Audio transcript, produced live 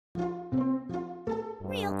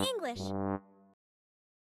Rio English.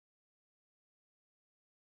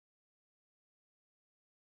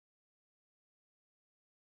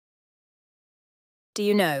 Do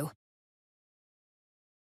you know?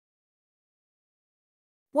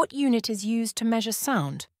 What unit is used to measure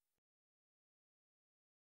sound?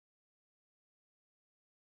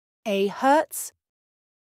 A. Hertz,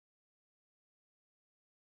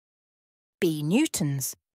 B.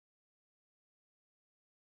 Newtons,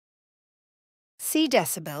 C.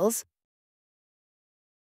 Decibels,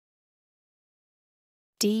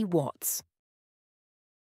 D. Watts.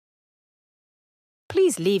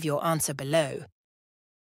 Please leave your answer below.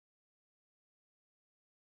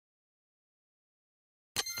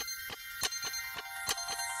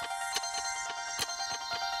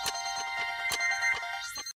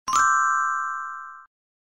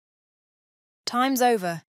 Time's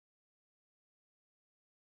over.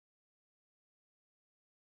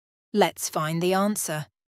 Let's find the answer.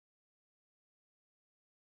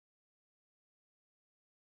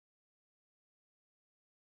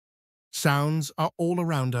 Sounds are all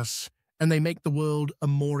around us, and they make the world a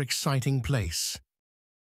more exciting place.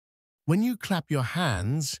 When you clap your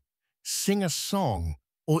hands, sing a song,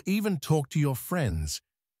 or even talk to your friends,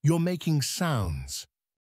 you're making sounds.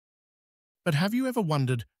 But have you ever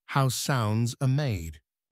wondered how sounds are made?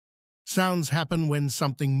 Sounds happen when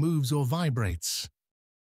something moves or vibrates.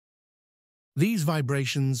 These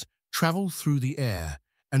vibrations travel through the air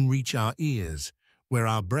and reach our ears, where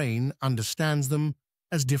our brain understands them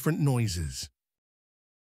as different noises.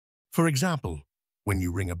 For example, when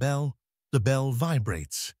you ring a bell, the bell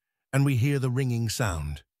vibrates, and we hear the ringing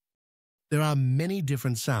sound. There are many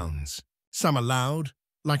different sounds. Some are loud,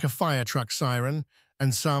 like a fire truck siren,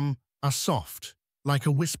 and some are soft, like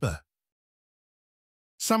a whisper.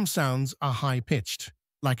 Some sounds are high-pitched,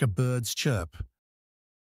 like a bird's chirp,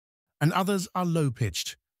 and others are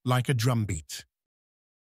low-pitched, like a drum beat.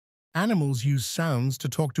 Animals use sounds to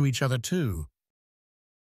talk to each other too.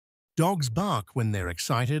 Dogs bark when they're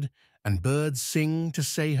excited, and birds sing to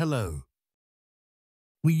say hello.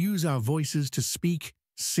 We use our voices to speak,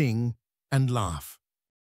 sing, and laugh.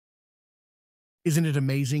 Isn't it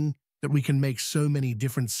amazing that we can make so many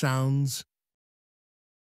different sounds?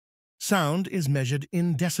 Sound is measured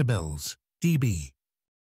in decibels, dB.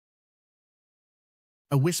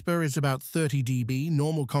 A whisper is about 30 dB,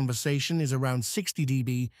 normal conversation is around 60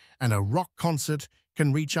 dB, and a rock concert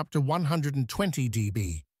can reach up to 120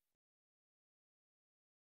 dB.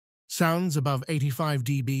 Sounds above 85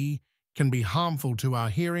 dB can be harmful to our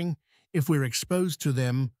hearing if we're exposed to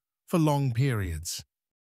them for long periods.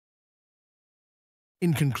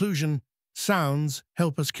 In conclusion, sounds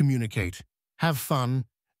help us communicate, have fun,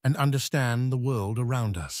 and understand the world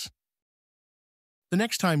around us. The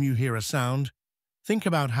next time you hear a sound, think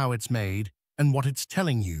about how it's made and what it's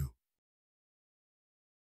telling you.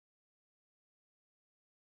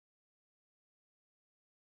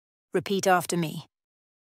 Repeat after me.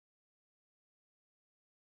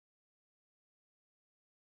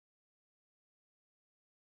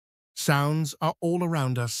 Sounds are all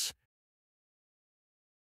around us.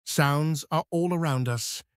 Sounds are all around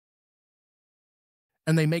us,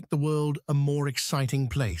 and they make the world a more exciting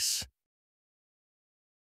place.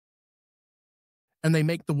 And they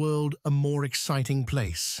make the world a more exciting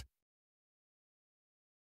place.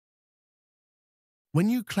 When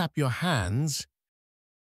you clap your hands,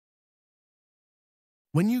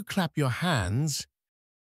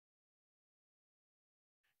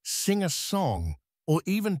 sing a song, or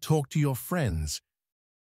even talk to your friends.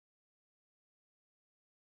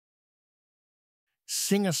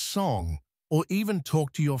 Sing a song, or even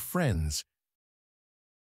talk to your friends.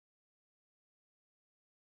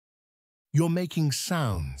 You're making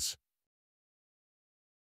sounds.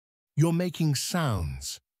 You're making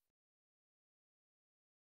sounds.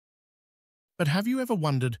 But have you ever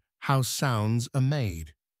wondered how sounds are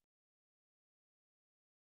made?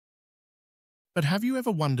 But have you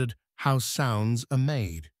ever wondered how sounds are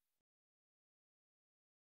made?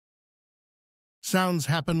 Sounds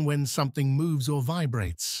happen when something moves or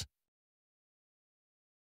vibrates.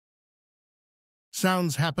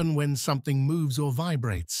 Sounds happen when something moves or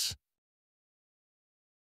vibrates.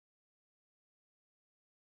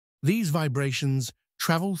 These vibrations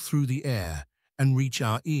travel through the air and reach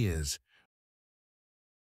our ears.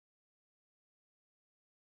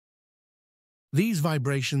 These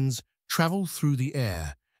vibrations travel through the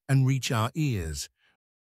air and reach our ears,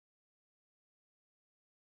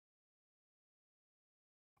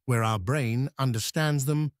 where our brain understands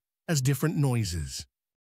them as different noises.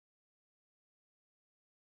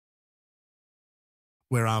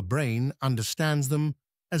 Where our brain understands them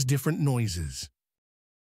as different noises.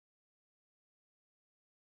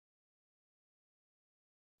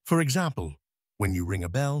 For example, when you ring a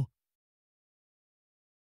bell.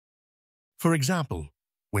 For example,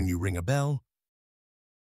 when you ring a bell,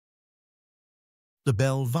 the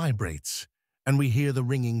bell vibrates, and we hear the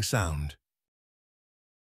ringing sound.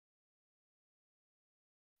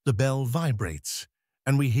 The bell vibrates,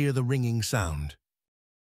 and we hear the ringing sound.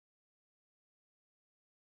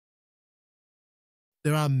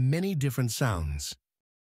 There are many different sounds.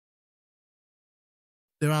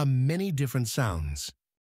 There are many different sounds.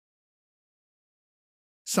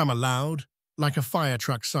 Some are loud, like a fire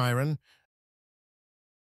truck siren.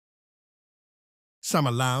 Some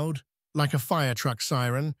are loud, like a fire truck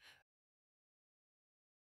siren.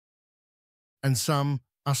 And some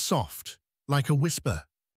are soft, like a whisper.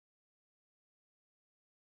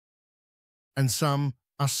 And some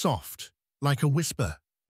are soft, like a whisper.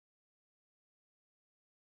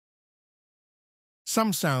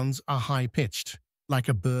 Some sounds are high-pitched, like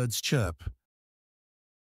a bird's chirp.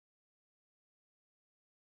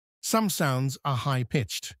 Some sounds are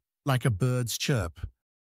high-pitched, like a bird's chirp.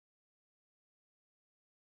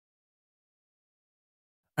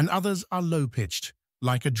 And others are low-pitched,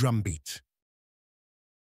 like a drumbeat.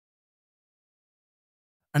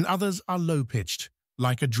 And others are low-pitched,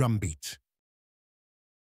 like a drumbeat.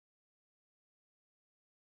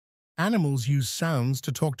 Animals use sounds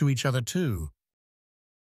to talk to each other too.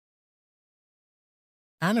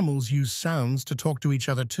 Animals use sounds to talk to each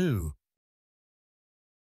other too.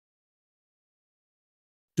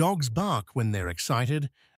 Dogs bark when they're excited.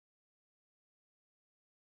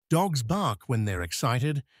 Dogs bark when they're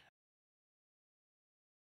excited.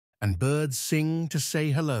 And birds sing to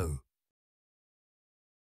say hello.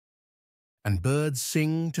 And birds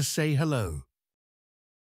sing to say hello.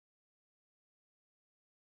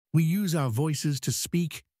 We use our voices to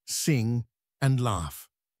speak, sing, and laugh.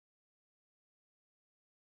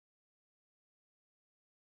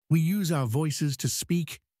 We use our voices to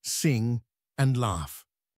speak, sing, and laugh.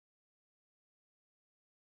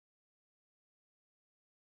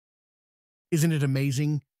 Isn't it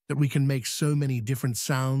amazing that we can make so many different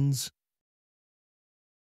sounds?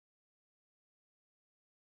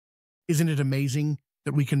 Isn't it amazing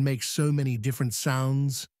that we can make so many different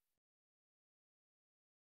sounds?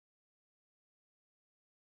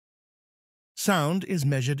 Sound is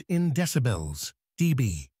measured in decibels,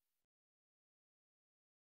 dB.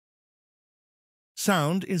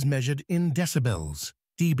 Sound is measured in decibels,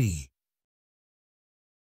 dB.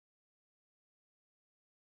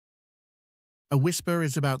 A whisper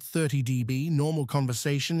is about 30 dB, normal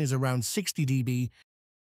conversation is around 60 dB.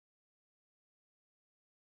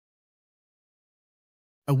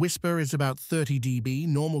 A whisper is about 30 dB,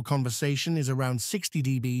 normal conversation is around 60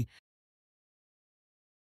 dB.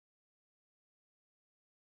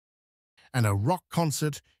 And a rock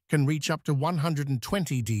concert can reach up to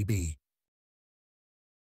 120 dB.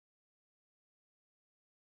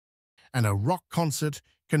 And a rock concert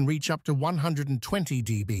can reach up to 120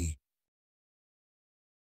 dB.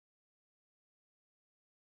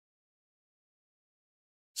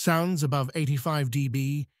 Sounds above 85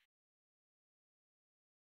 dB.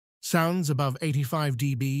 Sounds above 85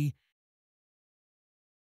 dB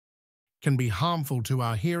can be harmful to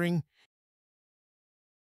our hearing.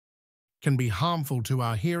 Can be harmful to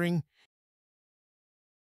our hearing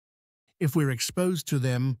if we're exposed to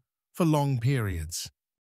them for long periods.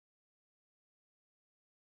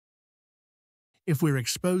 If we're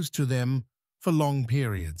exposed to them for long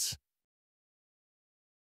periods.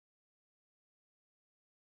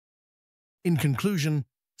 In conclusion,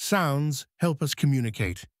 sounds help us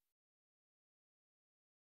communicate.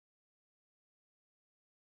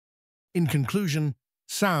 In conclusion,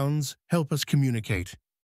 sounds help us communicate.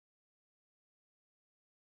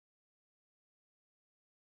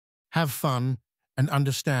 Have fun and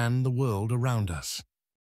understand the world around us.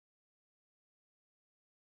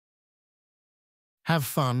 Have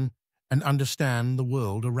fun and understand the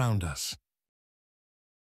world around us.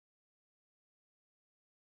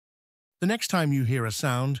 The next time you hear a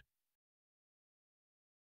sound,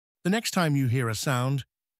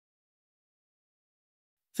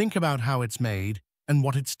 think about how it's made and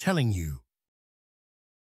what it's telling you.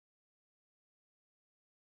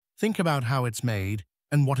 Think about how it's made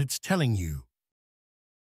and what it's telling you.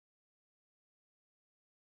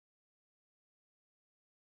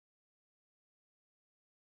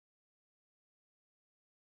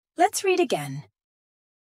 Let's read again.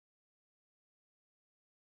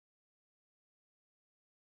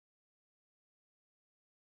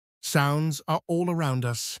 Sounds are all around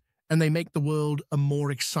us, and they make the world a more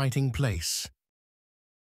exciting place.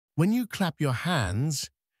 When you clap your hands,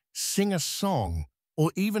 sing a song,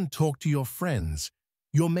 or even talk to your friends,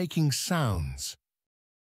 You're making sounds.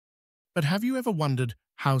 But have you ever wondered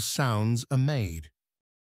how sounds are made?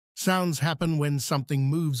 Sounds happen when something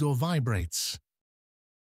moves or vibrates.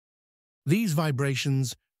 These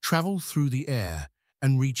vibrations travel through the air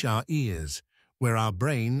and reach our ears, where our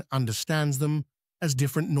brain understands them as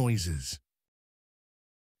different noises.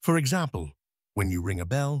 For example, when you ring a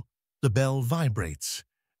bell, the bell vibrates,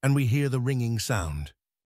 and we hear the ringing sound.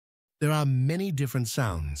 There are many different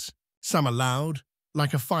sounds. Some are loud,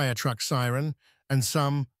 like a fire truck siren, and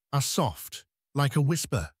some are soft, like a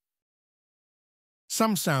whisper.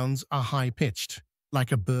 Some sounds are high-pitched,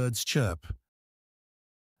 like a bird's chirp,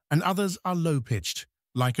 and others are low-pitched,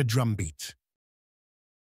 like a drumbeat.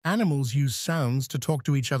 Animals use sounds to talk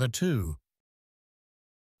to each other too.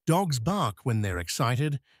 Dogs bark when they're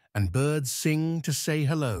excited, and birds sing to say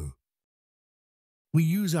hello. We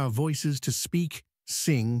use our voices to speak,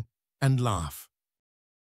 sing, and laugh.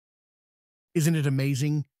 Isn't it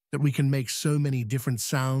amazing that we can make so many different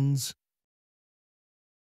sounds?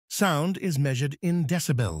 Sound is measured in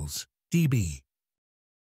decibels, dB.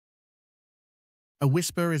 A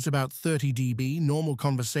whisper is about 30 dB, normal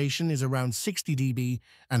conversation is around 60 dB,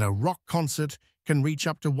 and a rock concert can reach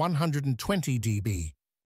up to 120 dB.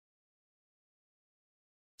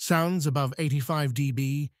 Sounds above 85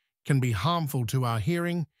 dB can be harmful to our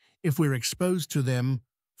hearing if we're exposed to them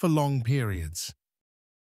for long periods.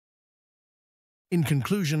 In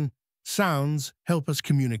conclusion, sounds help us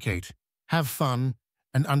communicate, have fun,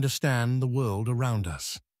 and understand the world around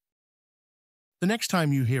us. The next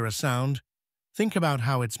time you hear a sound, think about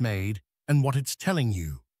how it's made and what it's telling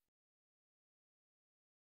you.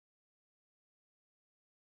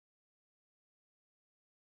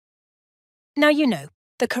 Now you know,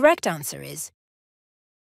 the correct answer is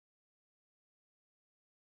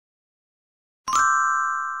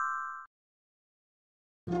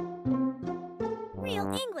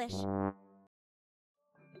Real English.